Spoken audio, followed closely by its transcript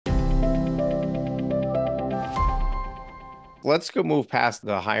Let's go move past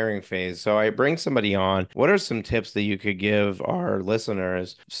the hiring phase. So I bring somebody on. What are some tips that you could give our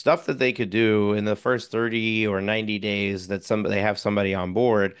listeners? Stuff that they could do in the first 30 or 90 days that they have somebody on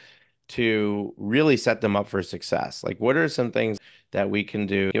board to really set them up for success. Like what are some things that we can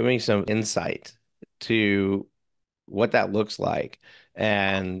do? Give me some insight to what that looks like.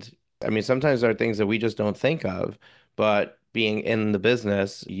 And I mean, sometimes there are things that we just don't think of, but being in the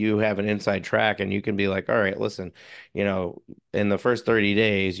business, you have an inside track and you can be like, all right, listen, you know, in the first 30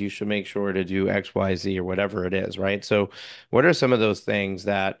 days, you should make sure to do X, Y, Z or whatever it is, right? So, what are some of those things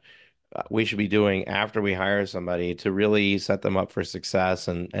that we should be doing after we hire somebody to really set them up for success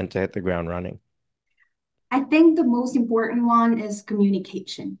and to hit the ground running? I think the most important one is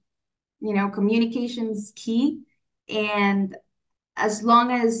communication. Communication's key. And as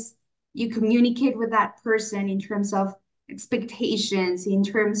long as you communicate with that person in terms of expectations, in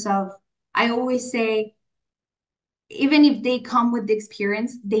terms of, I always say, even if they come with the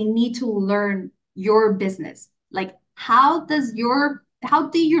experience, they need to learn your business. Like, how do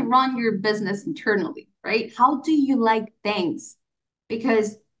you run your business internally, right? How do you like things?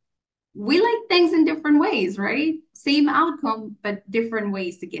 Because we like things in different ways, right? Same outcome, but different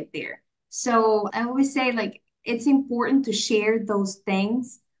ways to get there. So I always say, like, it's important to share those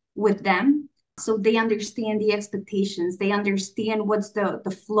things with them so they understand the expectations, they understand what's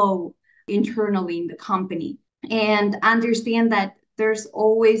the flow internally in the company, and understand that there's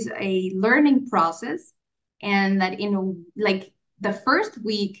always a learning process, and that, like the first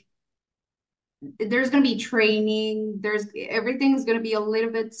week there's going to be training, there's everything's going to be a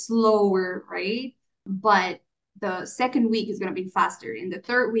little bit slower, right? But the second week is going to be faster, and the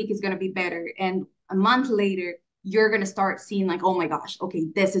third week is going to be better, and a month later you're going to start seeing, like, oh my gosh, okay,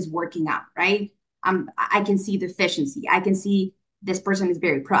 this is working out, right? I can see the efficiency, I can see this person is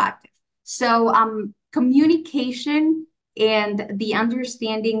very proactive. So communication and the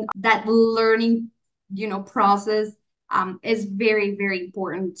understanding that learning, process, is very, very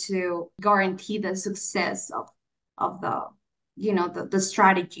important to guarantee the success of the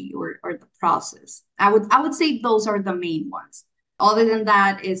strategy, or the process. I would say those are the main ones. Other than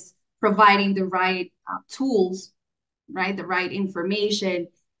that is providing the right tools, right, the right information,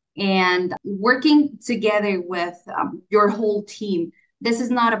 and working together with your whole team. This is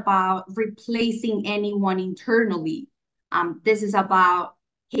not about replacing anyone internally. This is about,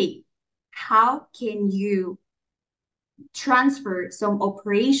 hey, how can you transfer some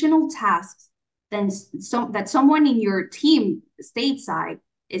operational tasks then that someone in your team stateside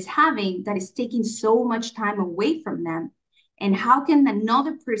is having, that is taking so much time away from them, and how can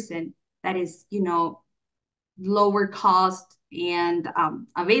another person that is, lower cost and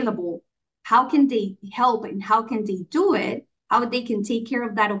available, how can they help, and how can they do it, how they can take care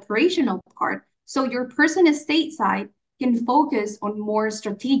of that operational part, so your person is stateside can focus on more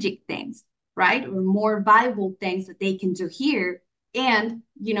strategic things, right, or more viable things that they can do here, and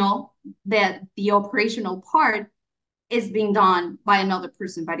that the operational part is being done by another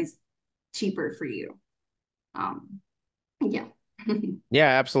person, but is cheaper for you. Yeah. Yeah,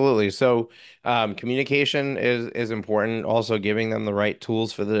 absolutely. So, communication is important. Also, giving them the right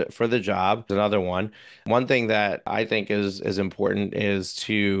tools for the job is another one. One thing that I think is important is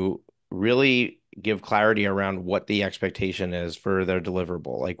to really give clarity around what the expectation is for their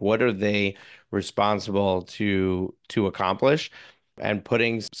deliverable. Like, what are they responsible to accomplish, and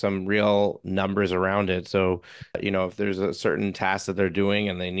putting some real numbers around it. So, if there's a certain task that they're doing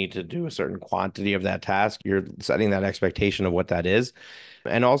and they need to do a certain quantity of that task, you're setting that expectation of what that is,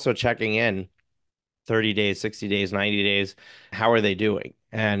 and also checking in 30 days, 60 days, 90 days. How are they doing?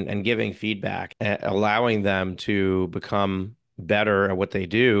 And giving feedback, allowing them to become better at what they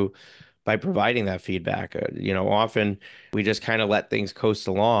do by providing that feedback. Often we just kind of let things coast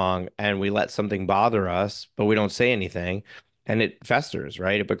along and we let something bother us, but we don't say anything. And it festers,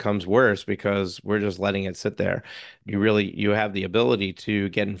 right? It becomes worse because we're just letting it sit there. You have the ability to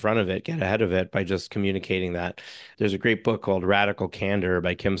get in front of it, get ahead of it by just communicating that. There's a great book called Radical Candor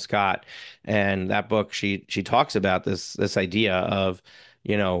by Kim Scott. And that book, she talks about this idea of,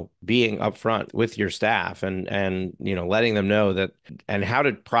 being upfront with your staff and letting them know that, and how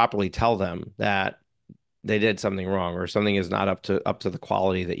to properly tell them that they did something wrong or something is not up to the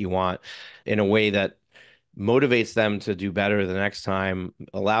quality that you want, in a way that motivates them to do better the next time,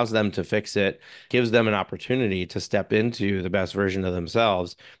 allows them to fix it, gives them an opportunity to step into the best version of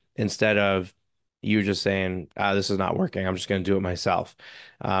themselves instead of you just saying, this is not working. I'm just going to do it myself.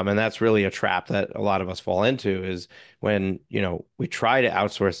 And that's really a trap that a lot of us fall into is when, we try to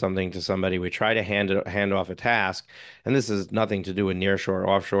outsource something to somebody, we try to hand off a task. And this is nothing to do with nearshore,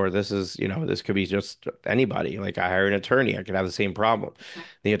 offshore. This is, this could be just anybody. Like I hire an attorney, I could have the same problem.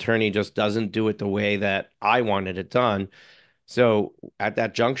 The attorney just doesn't do it the way that I wanted it done. So at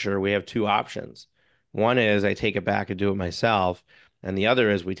that juncture, we have two options. One is I take it back and do it myself. And the other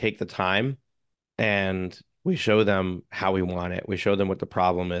is we take the time and we show them how we want it. We show them what the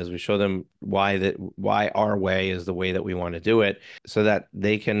problem is. We show them why our way is the way that we want to do it so that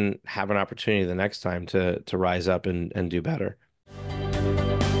they can have an opportunity the next time to rise up and do better.